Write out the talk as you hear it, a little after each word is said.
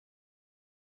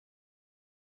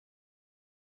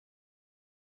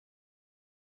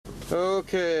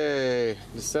Okay,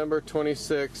 December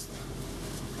 26th.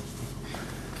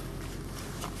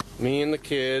 Me and the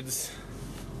kids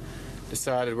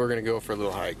decided we're gonna go for a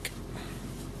little hike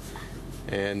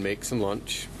and make some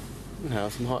lunch and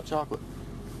have some hot chocolate.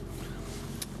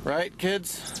 Right,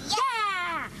 kids?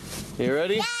 Yeah! You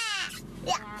ready?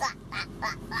 Yeah!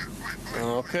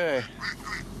 Okay.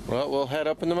 Well, we'll head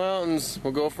up in the mountains.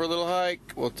 We'll go for a little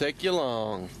hike. We'll take you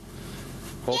along.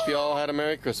 Hope you all had a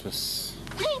Merry Christmas.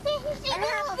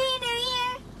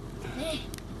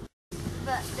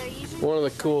 One of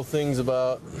the cool things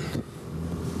about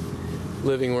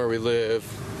living where we live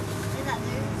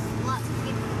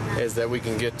is that we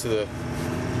can get to the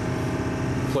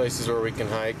places where we can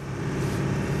hike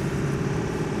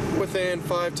within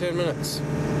 5-10 minutes.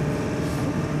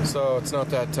 So it's not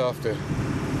that tough to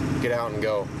get out and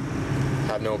go.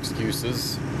 Have no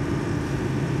excuses.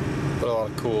 But a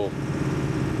lot of cool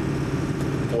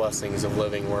blessings of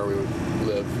living where we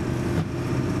live.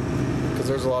 Because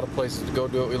there's a lot of places to go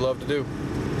do what we love to do.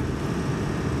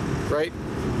 Right?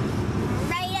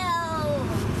 Righto!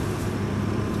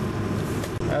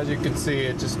 As you can see,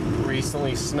 it just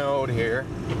recently snowed here.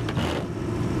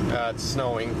 It's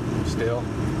snowing still.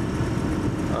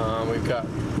 We've got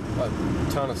a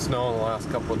ton of snow in the last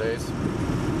couple of days.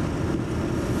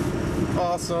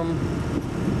 Awesome.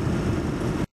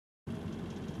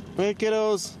 Hey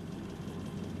kiddos,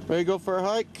 ready to go for a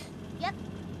hike? Yep.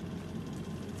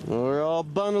 We're all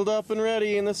bundled up and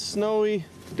ready in this snowy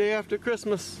day after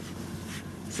Christmas.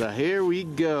 So here we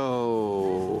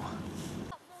go.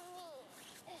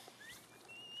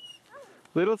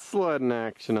 Little sledding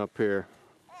action up here.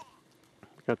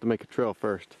 Got to make a trail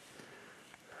first.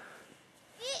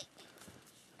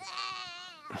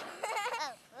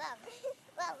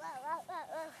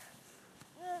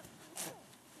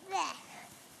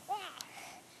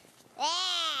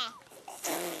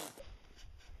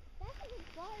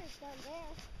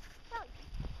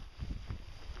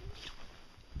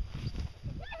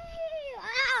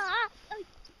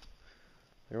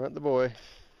 There went the boy.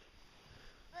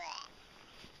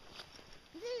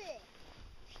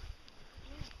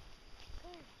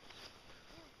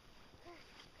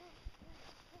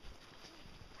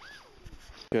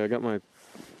 Okay, I got one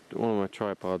of my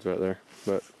tripods right there,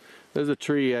 but there's a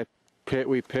tree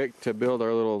we picked to build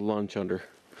our little lunch under.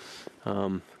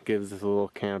 Gives us a little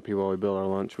canopy while we build our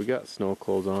lunch. We got snow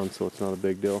clothes on, so it's not a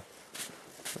big deal.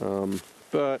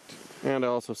 And I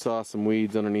also saw some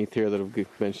weeds underneath here that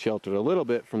have been sheltered a little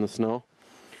bit from the snow.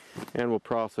 And we'll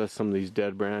process some of these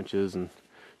dead branches and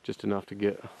just enough to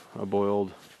get a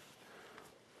boiled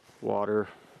water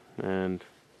and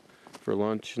for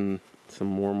lunch and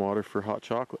some warm water for hot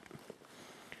chocolate.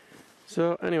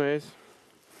 So anyways,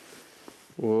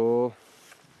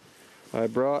 I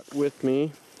brought with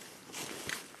me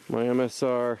my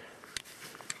MSR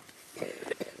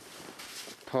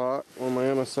pot, one of my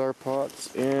MSR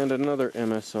pots, and another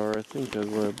MSR, I think is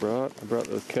what I brought. I brought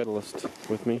the Catalyst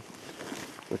with me,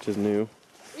 which is new.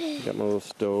 Got my little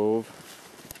stove,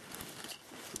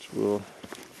 which we'll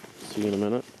see in a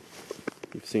minute.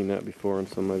 You've seen that before in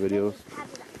some of my videos.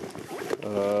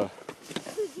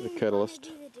 The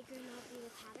Catalyst.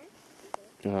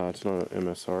 It's not an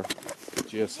MSR.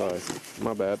 GSI.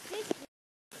 My bad.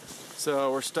 So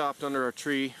we're stopped under a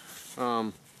tree.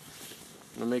 I'm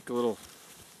gonna make a little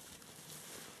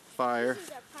fire.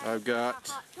 I've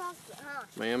got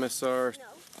my MSR,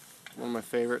 one of my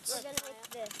favorites.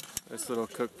 This little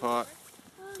cook pot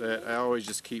that I always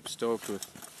just keep stoked with.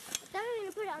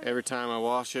 Every time I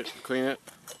wash it, clean it,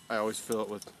 I always fill it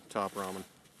with top ramen,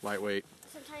 lightweight.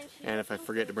 And if I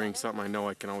forget to bring something, I know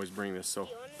I can always bring this. So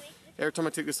every time I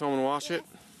take this home and wash it,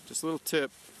 just a little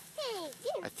tip,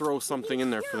 I throw something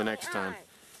in there for the next time.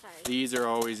 These are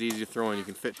always easy to throw in. You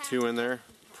can fit 2 in there.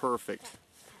 Perfect.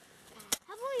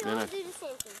 And then I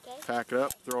pack it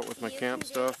up, throw it with my camp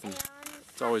stuff, and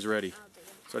it's always ready.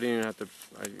 So I didn't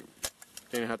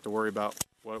even have to worry about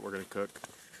what we're going to cook.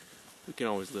 We can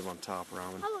always live on top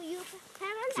ramen.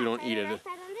 We don't eat it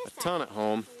a ton at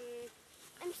home.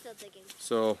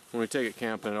 So when we take it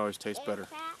camping, it always tastes better.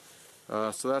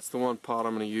 So that's the one pot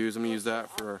I'm going to use. I'm going to use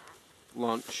that for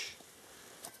lunch.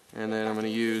 And then I'm going to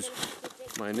use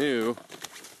my new,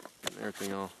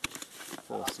 everything all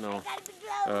full of snow,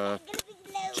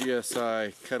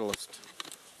 GSI Catalyst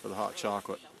for the hot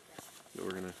chocolate that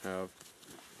we're going to have.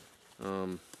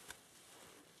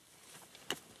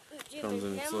 Comes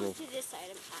in its little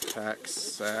pack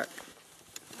sack.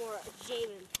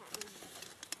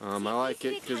 I like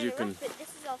it because you can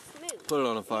put it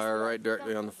on a fire, right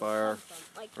directly on the fire,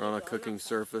 or on a cooking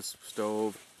surface,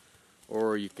 stove,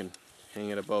 or you can hang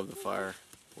it above the fire,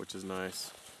 which is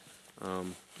nice.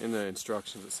 In the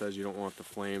instructions it says you don't want the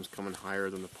flames coming higher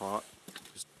than the pot,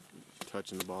 just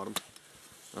touching the bottom.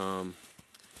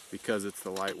 Because it's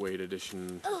the lightweight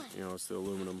edition, you know, it's the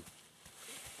aluminum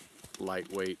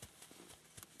lightweight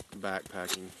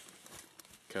backpacking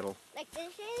kettle. Like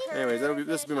this? Anyways,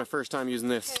 this will be my first time using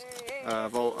this.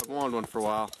 I've wanted one for a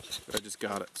while, but I just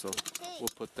got it, so we'll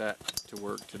put that to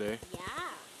work today. Yeah,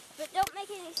 but don't make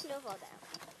any snowfall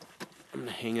down. I'm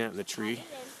gonna hang that in the tree.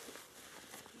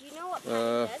 Do you know what pine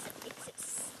does? It makes it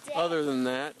stay. Other than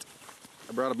that,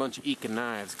 I brought a bunch of Eka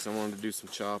knives because I wanted to do some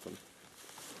chopping.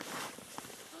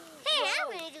 Hey,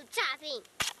 I'm gonna do chopping.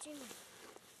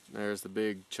 There's the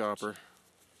big chopper,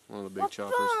 one of the big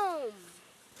choppers.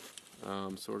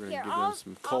 So we're gonna give them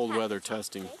some cold weather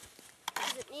testing.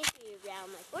 Does it need to be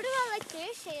around like? What about like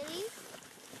this, Haley?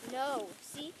 No,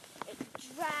 see, it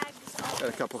drags. Got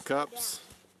a couple cups.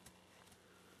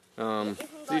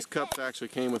 These cups actually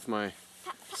came with my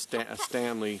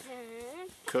Stanley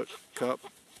cook cup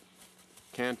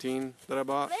canteen that I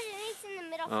bought. But it needs in the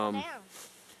middle fall down.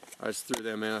 I just threw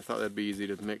them in. I thought that'd be easy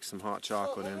to mix some hot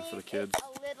chocolate in for the kids. If a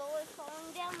little is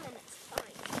falling down, then it's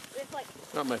fine. If like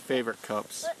Not my favorite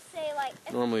cups. let's say like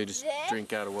Normally just this,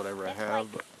 drink out of whatever I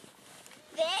have. But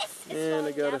this is And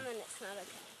I falling got down, then it's not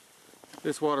okay.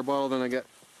 this water bottle, then I got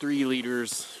 3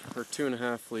 liters or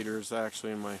 2.5 liters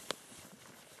actually in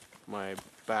my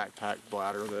backpack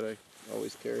bladder that I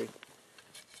always carry.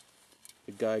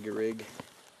 The Geiger rig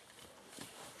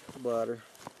bladder.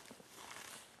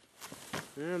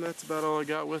 And that's about all I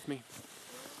got with me.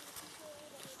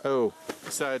 Oh,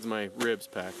 besides my ribs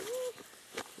pack.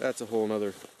 That's a whole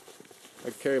nother. I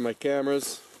carry my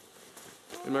cameras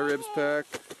in my ribs pack.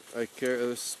 I carry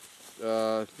this.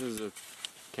 This is a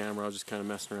camera I was just kind of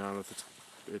messing around with.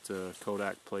 It's a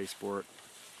Kodak Play Sport.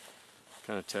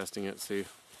 Kind of testing it, see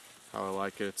how I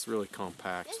like it. It's really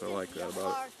compact, so I like that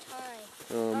about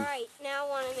it. Alright, now I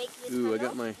want to make this. Ooh, I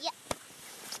got my. Yeah.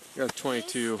 Got a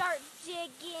 22. Start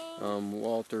digging.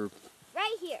 Walter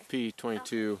Right here.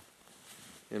 P22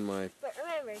 in my But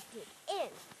remember, dig in.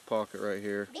 pocket right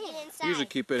here. Dig it inside. Usually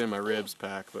keep it in my ribs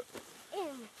pack, but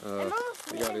In. I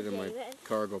got it in my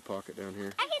cargo pocket down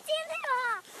here. I can see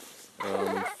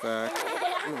In fact,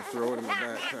 I'm gonna throw it in my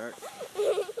backpack. We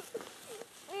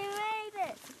made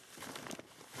it.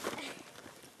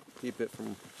 Keep it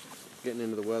from getting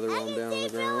into the weather while I'm down on the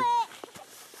Do ground.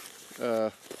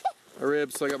 it. My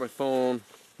ribs, so I got my phone,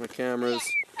 my cameras,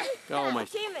 got all my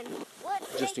Timon,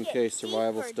 let's just in make it case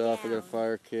survival deeper stuff. I got a down.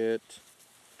 fire kit.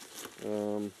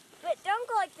 But don't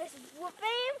go like this. Whoop,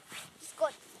 bam. Just go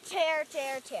tear,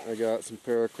 tear, tear. I got some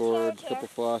paracord, a Tear. couple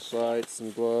flashlights,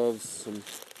 some gloves, some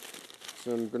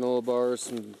granola bars,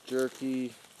 some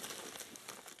jerky.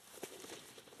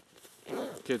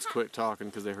 Kids quit talking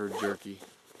because they heard jerky.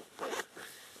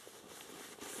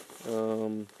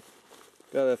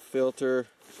 Got a filter,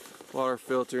 water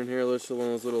filter in here. This is one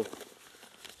of those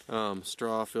little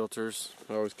straw filters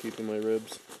I always keep in my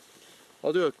ribs.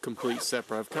 I'll do a complete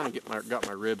separate. I've kind of got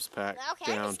my ribs packed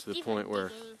down to the point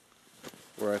where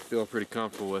I feel pretty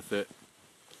comfortable with it,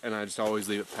 and I just always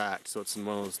leave it packed. So it's in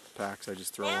one of those packs I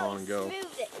just throw on and go.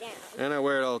 Smooth it down. And I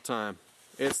wear it all the time.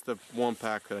 It's the one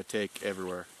pack that I take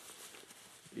everywhere.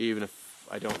 Even if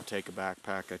I don't take a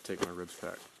backpack, I take my ribs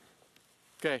pack.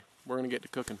 Okay, we're gonna get to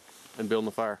cooking and building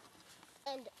the fire.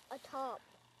 And a top.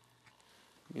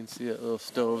 You can see that little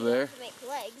stove there. To make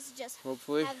legs, just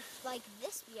Hopefully. have like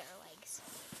this be our legs.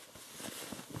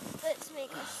 Let's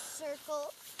make a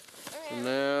circle. So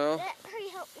now Hurry,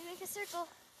 help me make a circle.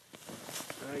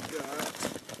 I got.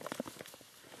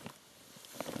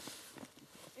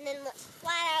 And then let's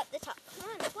flat out the top. Come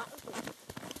on, flat with me.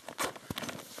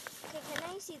 Okay,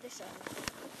 can I see the shell?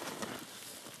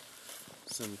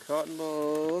 Some cotton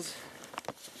balls,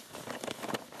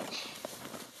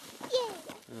 Yeah.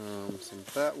 some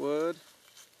fat wood,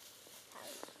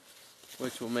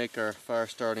 which will make our fire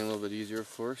starting a little bit easier,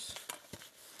 of course.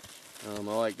 I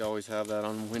like to always have that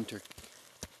on winter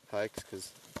hikes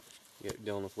because you get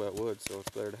dealing with wet wood, so it's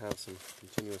better to have some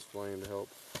continuous flame to help.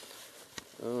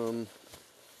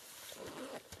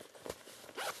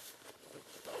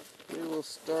 We will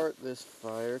start this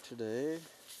fire today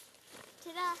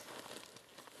Ta-da!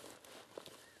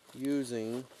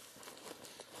 using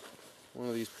one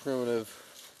of these primitive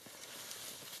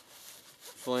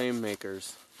flame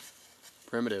makers.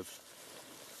 Primitive.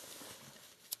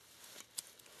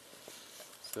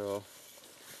 So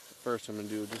first I'm going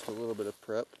to do just a little bit of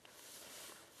prep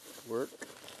work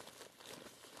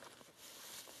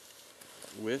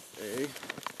with a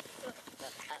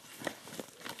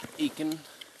Ekin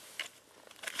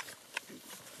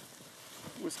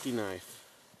whiskey knife.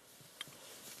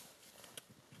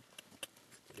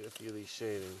 few of these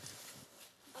shavings.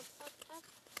 Up.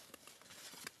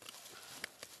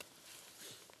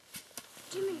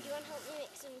 Jimmy, do you want to help me make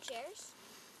some chairs?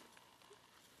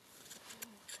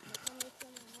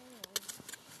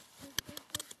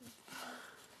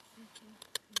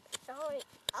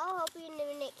 I'll help you in a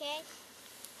minute, okay?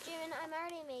 Jimmy, I'm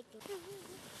already making.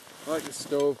 I like the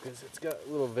stove because it's got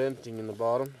a little venting in the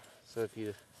bottom. So if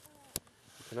you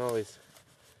can always,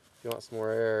 if you want some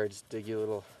more air, just dig you a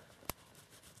little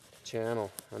channel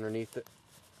underneath it.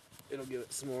 It'll give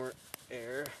it some more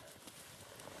air.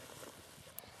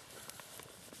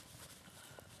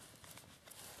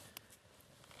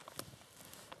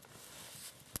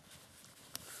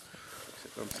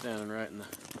 Except I'm standing right in the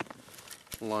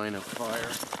line of fire.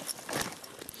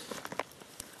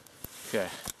 Okay.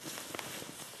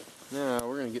 Now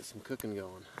we're gonna get some cooking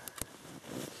going.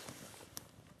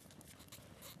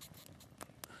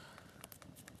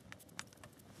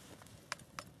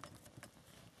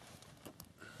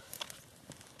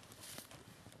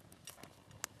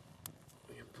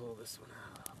 We can pull this one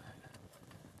out a little bit.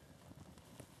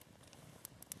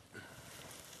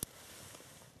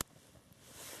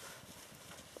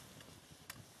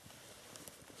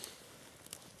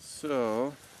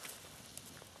 So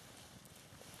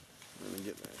I'm gonna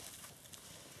get my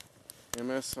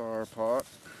MSR pot.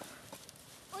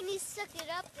 When you suck it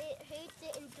up, it heats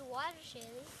it into water, Shelly.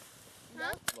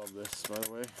 Huh? Love this, by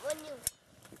the way. When you,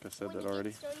 I think I said that when you already.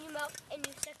 get stone in your mouth and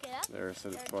you suck it up, There, I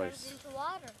said it it twice. turns into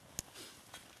water.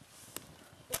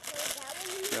 So is that what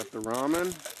you mean? Got the ramen.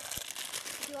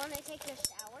 Do you want to take a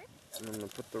shower? And I'm gonna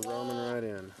put the ramen right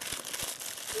in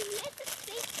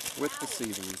with the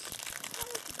seasons. How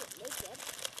would you get naked?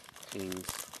 Kings.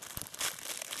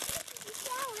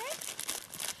 Shower.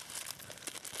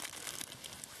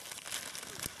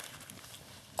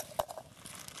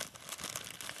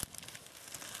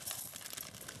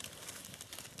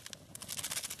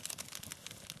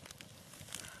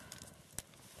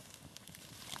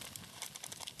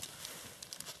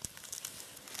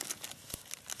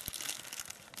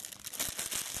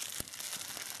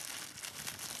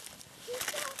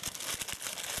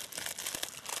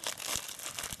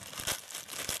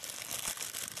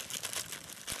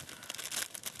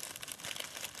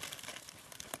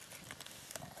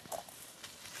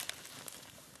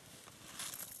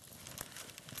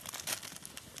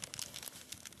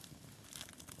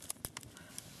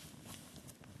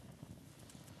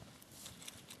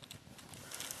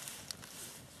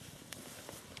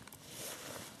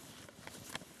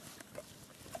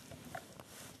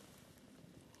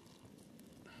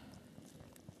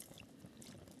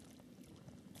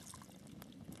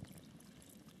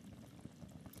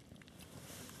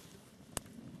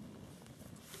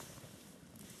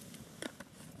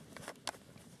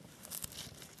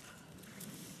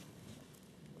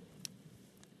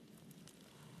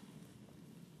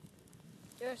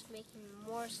 You're just making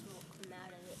more smoke come out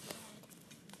of it,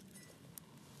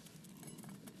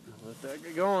 Dad. Let that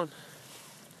get going.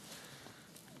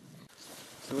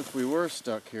 So if we were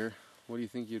stuck here, what do you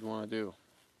think you'd want to do?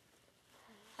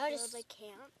 I would just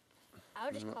camp.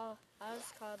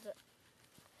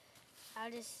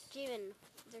 Steven,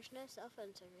 there's no cell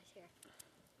phone service here.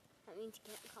 That means you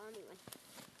can't call anyone.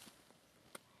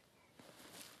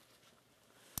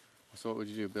 So what would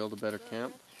you do? Build a better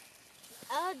camp?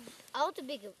 I want to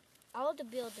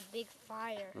build a big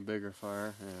fire. A bigger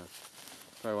fire? Yeah.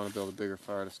 Probably want to build a bigger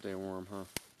fire to stay warm, huh?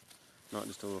 Not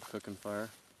just a little cooking fire.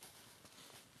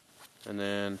 And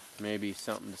then maybe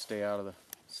something to stay out of the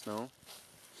snow.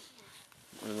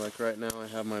 And like right now I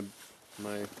have my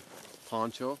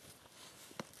poncho,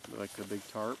 like a big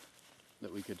tarp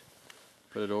that we could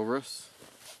put it over us,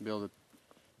 be able to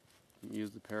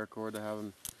use the paracord to have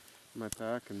in my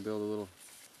pack and build a little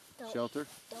shelter.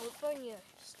 Don't burn your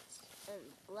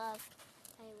glove.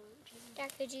 I won't.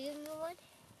 Dad, could you give me one?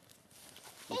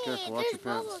 Be careful, watch your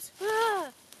pants.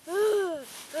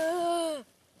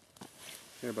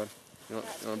 Here, bud. You want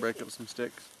to break up some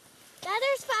sticks? Dad,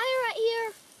 there's fire right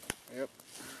here. Yep.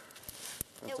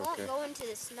 That's it won't okay. go into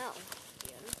the snow.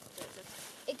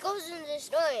 It goes into the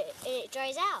snow and it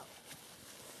dries out.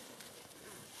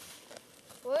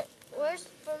 Where's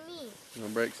for me? You want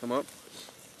to break some up?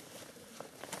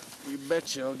 You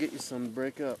betcha I'll get you some to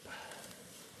break up.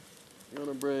 You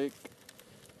want to break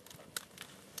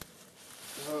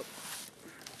up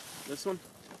this one?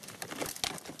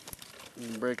 You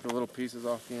can break the little pieces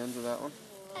off the ends of that one.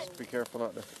 Just be careful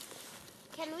not to.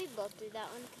 Can we both do that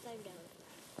one? Because I'm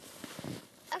done.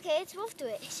 Okay, let's both do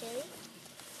it, Shelly.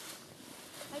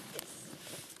 Like this.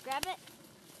 Grab it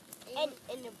and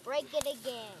break it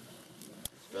again.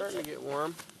 Starting to get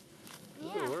warm.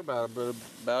 Yeah. Ooh, we're about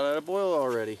at a boil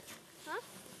already. Huh?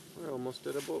 We're almost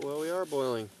at a boil. Well, we are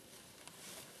boiling.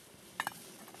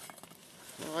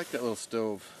 I like that little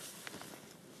stove.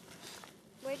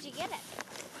 Where'd you get it?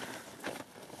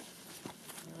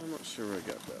 I'm not sure where I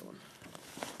got that one.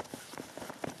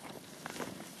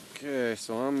 Okay,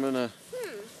 so I'm gonna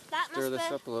stir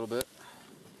this up a little bit.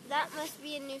 That must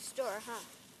be a new store, huh?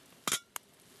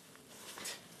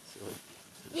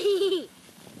 Silly.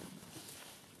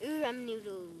 Ooh,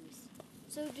 noodles.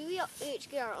 So do we each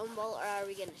get our own bowl, or are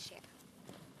we gonna share?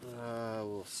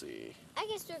 We'll see. I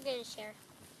guess we're gonna share.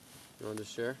 You want to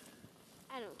share?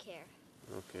 I don't care.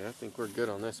 Okay, I think we're good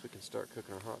on this. We can start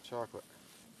cooking our hot chocolate.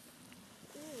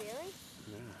 Ooh, really?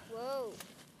 Yeah. Whoa.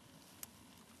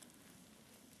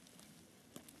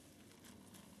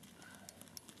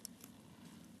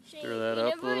 Stir that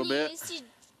up a little bit. You used to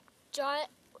draw it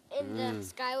in the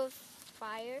sky with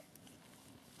fire?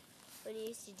 When you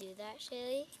used to do that,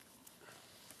 Shaylee?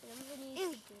 Remember when you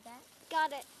used to do that?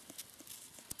 Got it.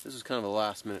 This is kind of a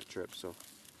last minute trip, so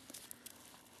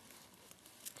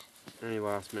any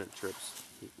last minute trips,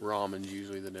 ramen's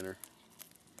usually the dinner.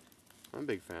 I'm a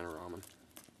big fan of ramen.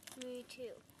 Me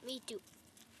too. Me too.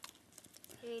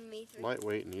 Me three.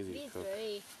 Lightweight and easy Me to cook.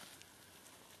 three.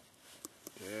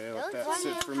 Okay, let that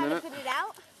sit for a minute. Put it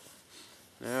out?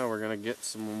 Now we're gonna get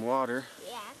some water.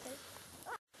 Yeah.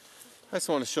 I just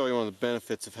want to show you one of the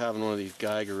benefits of having one of these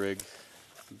Geiger rig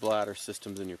bladder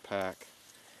systems in your pack.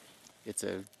 It's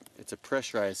a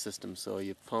pressurized system, so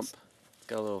you pump. It's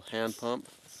got a little hand pump.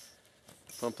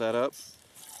 Pump that up,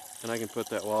 and I can put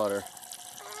that water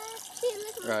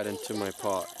right into my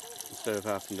pot instead of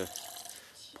having to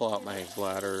pull out my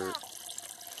bladder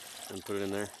and put it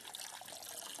in there.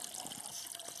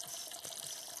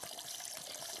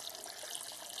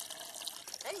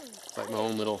 It's like my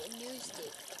own little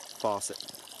faucet.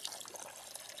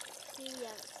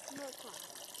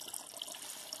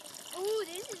 Oh,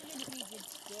 this is going to be a good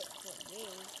stick for me.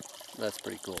 That's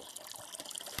pretty cool.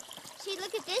 See,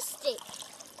 look at this stick.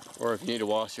 Or if you need to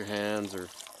wash your hands or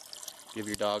give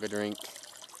your dog a drink.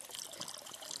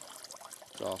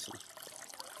 It's awesome.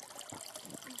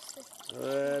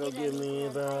 That'll give me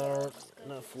about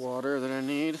enough water that I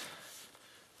need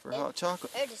for hot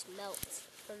chocolate. It just melts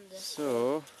from the...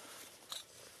 So,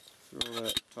 throw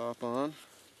that top on.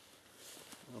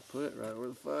 I'll put it right over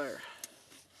the fire.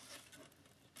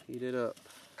 Heat it up.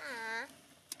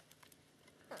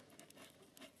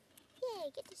 Yeah,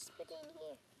 get to spit in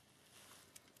here.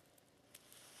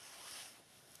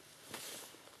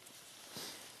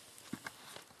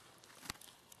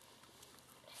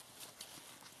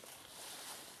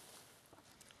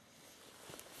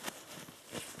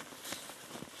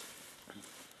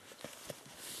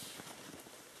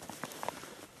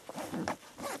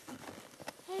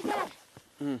 Hey, Dad.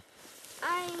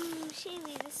 I'm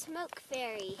Shaylee, the smoke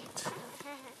fairy.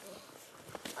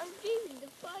 I'm Jamie, the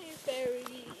fire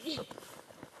fairy.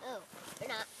 Oh, we're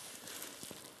not.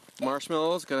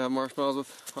 Marshmallows. Gotta have marshmallows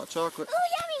with hot chocolate. Oh,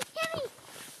 yummy,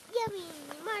 yummy, yummy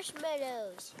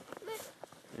marshmallows.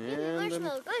 And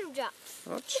Marshmallow gumdrops.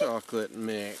 hot chocolate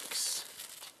mix.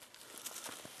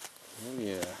 Oh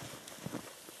yeah.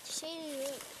 Shaylee,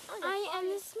 look. I am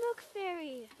the smoke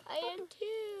fairy. I am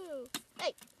too.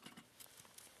 Hey.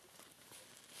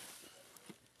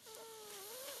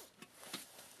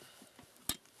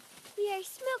 We are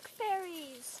smoke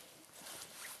fairies.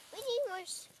 We need more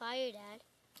fire, Dad.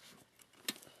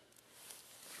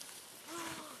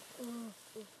 You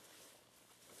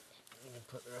can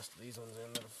put the rest of these ones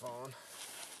in that have fallen.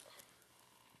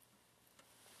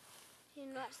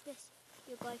 And watch this.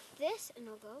 You go like this, and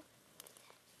it'll go.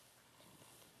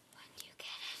 Once you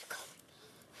get it, go.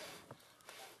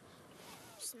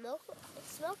 Smoke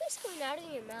is coming out of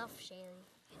your mouth, Shaylee.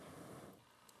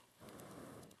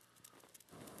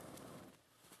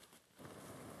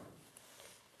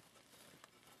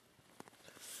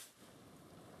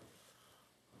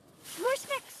 More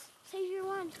sticks! Save your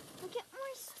wand. We'll get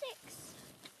more sticks.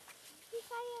 Be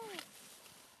fire.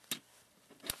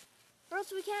 Or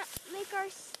else we can't make our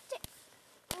stick.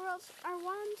 Or else our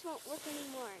wands won't work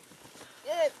anymore.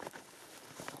 Good.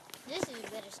 This is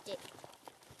a better stick.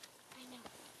 I know.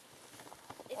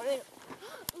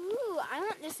 Ooh, I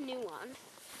want this new one.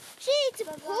 Shay, it's a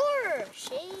pourer.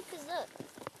 Shay, cause look.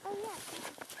 Oh yeah.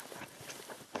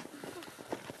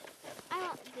 I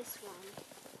want this one.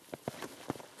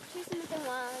 Here's some of the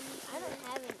ones. I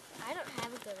don't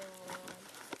have a good one.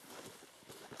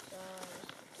 Sorry.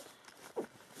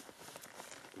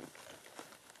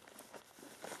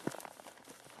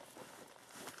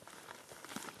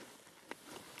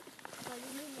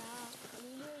 Hallelujah,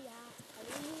 hallelujah,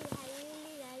 hallelujah,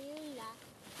 hallelujah, hallelujah.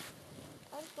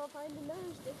 go find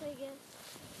another stick, I guess.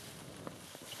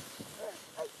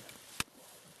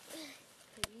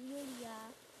 Hallelujah,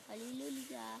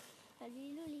 hallelujah,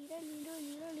 hallelujah,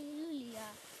 hallelujah,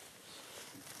 hallelujah.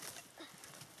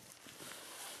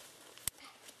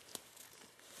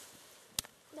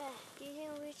 Do you think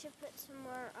we should put some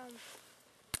more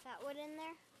fat wood in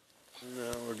there?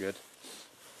 No, we're good.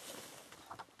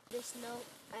 The snow,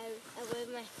 I wave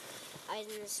my eyes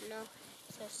in the snow.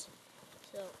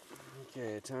 So.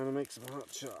 Okay, time to make some hot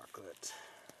chocolate.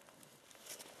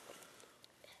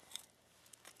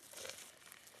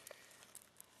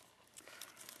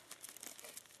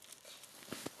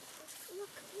 Look,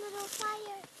 little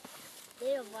fire.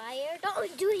 Little fire?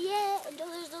 Don't do it yet until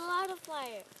there's a lot of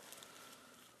fire.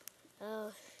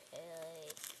 Oh,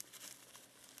 really?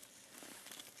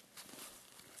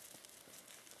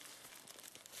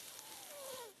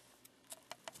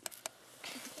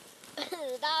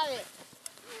 Stop it.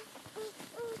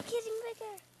 Oh, it's getting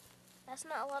bigger. That's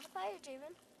not a lot of fire,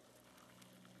 Jamin.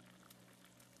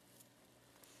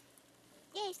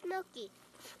 Yay, smoky.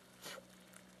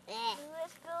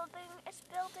 It's building. It's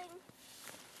building.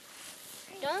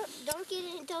 Don't get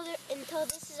it until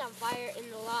this is on fire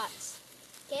in the lots.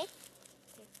 Okay?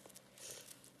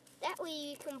 That way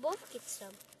you can both get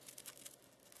some.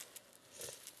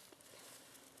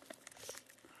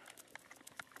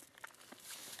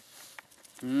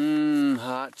 Mmm,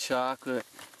 hot chocolate.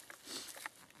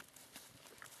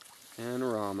 And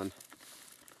ramen.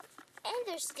 And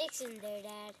there's sticks in there,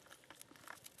 Dad.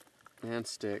 And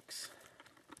sticks.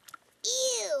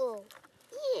 Ew!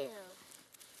 Ew!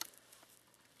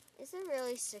 Is there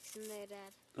really sticks in there,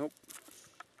 Dad? Nope.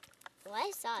 Well,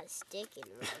 I saw a stick in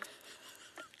one.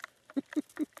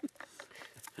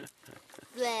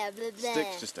 Blah, blah, blah.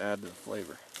 Sticks just add to the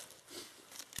flavor.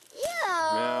 Ew!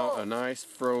 Now a nice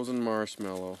frozen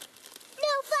marshmallow.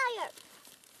 No fire!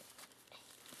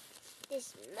 This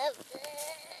smoke.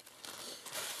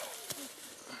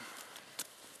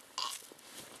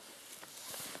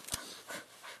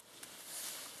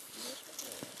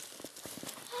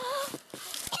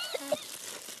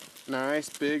 Nice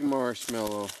big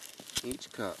marshmallow.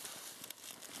 Each cup.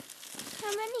 How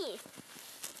many?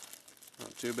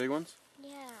 Two big ones?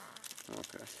 Yeah.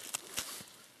 Okay.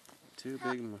 Two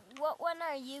big. What one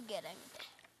are you getting?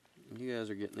 You guys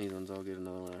are getting these ones. I'll get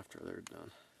another one after they're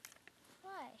done.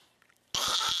 Why?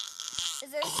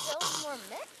 Is there still more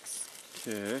mix?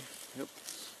 Okay. Yep.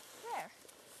 Where?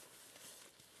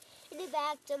 In the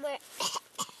back somewhere.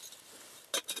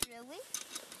 Really?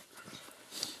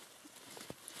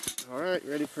 All right.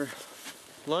 Ready for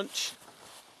lunch?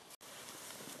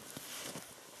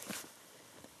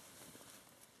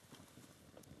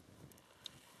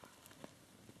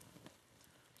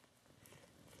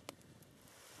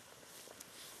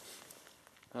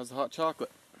 How's the hot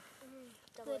chocolate?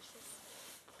 Delicious.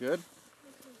 Good?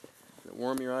 Did it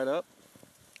warm you right up?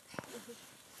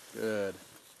 Good.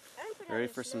 Ready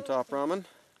for some top ramen?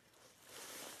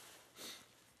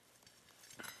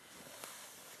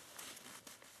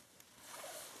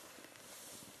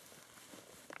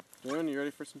 Dylan, you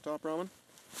ready for some top ramen?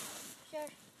 Sure.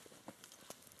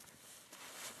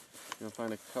 You want to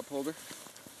find a cup holder?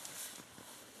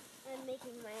 I'm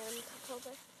making my own cup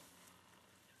holder.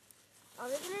 Are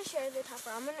we going to share the top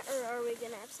ramen, or are we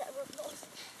going to have separate bowls?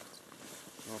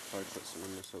 I'll probably put some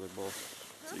in this other bowl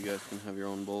so you guys can have your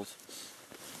own bowls.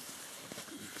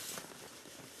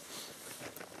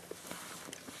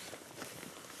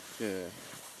 Okay.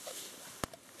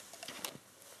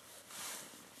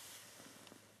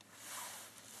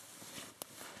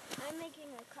 I'm making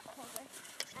a cup holder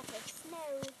out of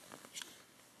snow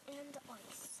and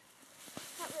ice.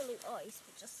 Not really ice,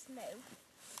 but just snow.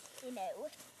 You know.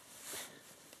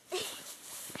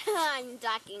 I'm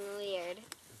talking weird.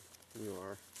 You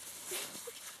are.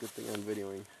 Good thing I'm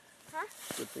videoing. Huh?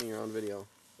 Good thing you're on video.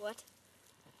 What?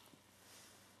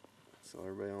 So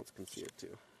everybody else can see it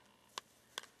too.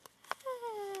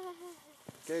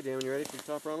 Okay, Dan, you ready for the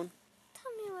top ramen?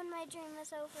 Tell me when my dream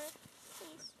is over,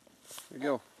 please. Here you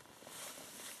go.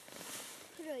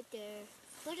 Put it right there.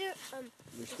 Put it,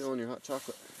 You're still in your hot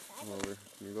chocolate. Over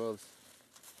in your gloves.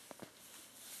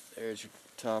 There's your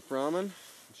top ramen.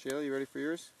 Shayla, you ready for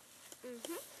yours?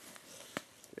 Mm-hmm.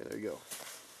 Yeah, there you go.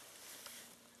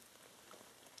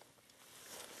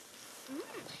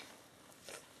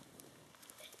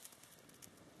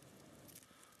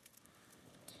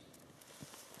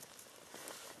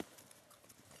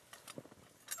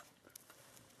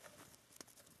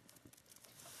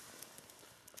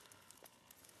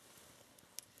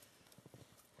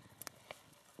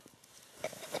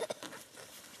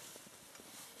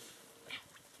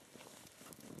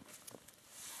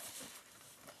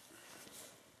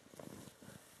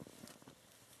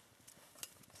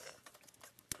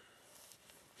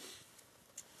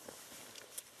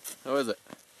 How is it?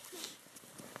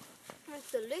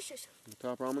 It's delicious. The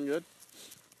top ramen good?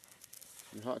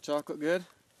 Your hot chocolate good?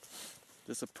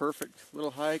 This a perfect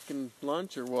little hike and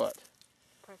lunch or what?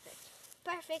 Perfect.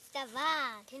 Perfect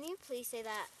divine. Can you please say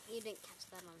that? You didn't catch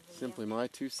that on video. Simply my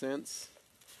 2 cents.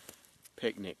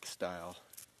 Picnic style.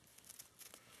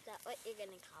 Is that what you're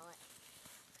gonna call it?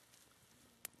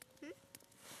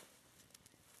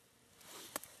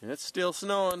 And it's still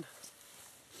snowing.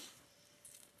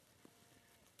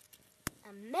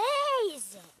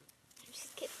 Amazing. I'm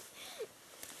just kidding.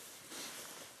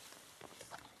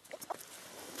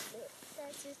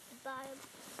 That's just the bottom.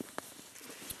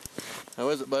 How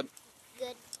is it, bud?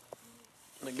 Good.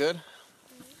 Isn't it good?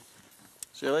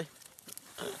 Chili?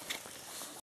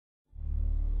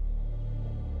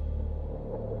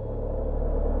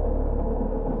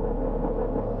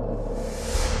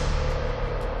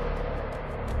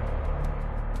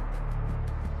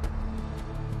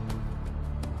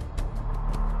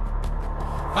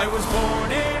 I was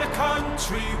born in a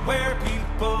country where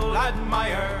people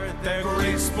admire their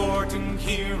great sporting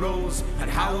heroes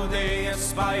and how they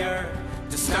aspire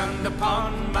to stand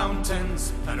upon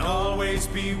mountains and always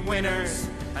be winners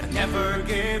and never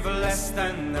give less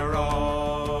than their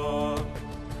all.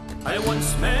 I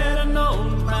once met an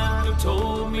old man who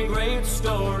told me great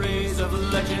stories of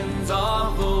legends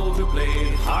of old who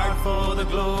played hard for the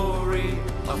glory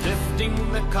of lifting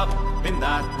the cup in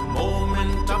that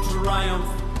moment of triumph.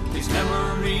 These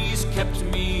memories kept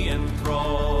me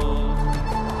enthralled.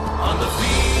 On the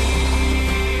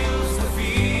fields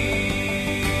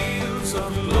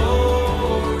of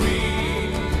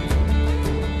glory,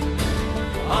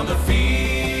 on the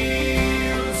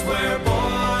fields where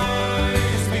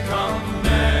boys become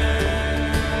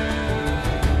men,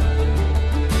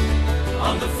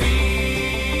 on the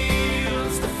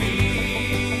fields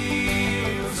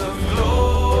of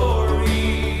glory.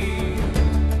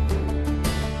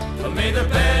 But may the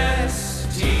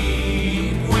best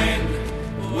team win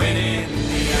in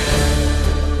the end.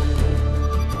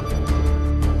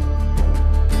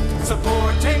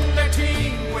 Supporting their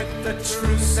team with the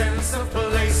true sense of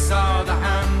place are the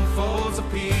handfuls of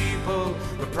people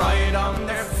with pride on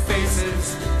their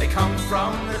faces. They come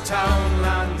from the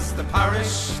townlands, the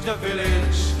parish, the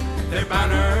village. Their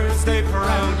banners they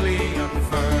proudly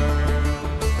unfurl.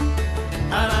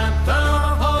 An anthem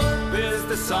of hope is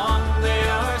the song they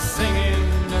are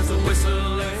singing as the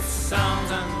whistle it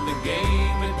sounds and the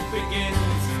game it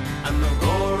begins, and the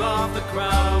roar of the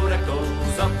crowd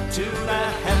echoes up to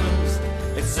the heavens.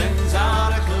 It sends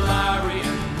out a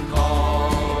clarion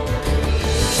call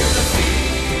to the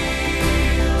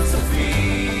fields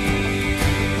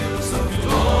of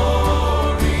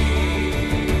glory,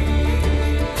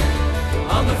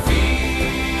 on the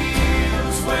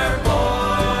fields where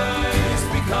boys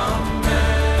become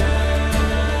men,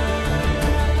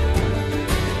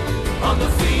 on the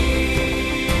fields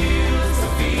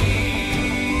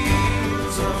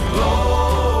of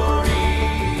glory.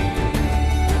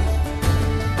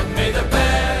 And may the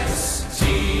best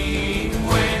team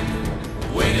win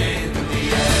in the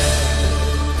end.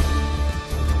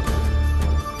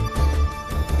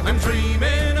 I'm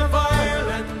dreaming of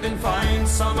Ireland in fine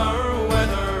summer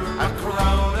weather, a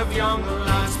crowd of young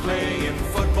lads playing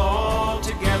football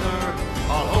together,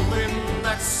 all hoping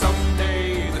that some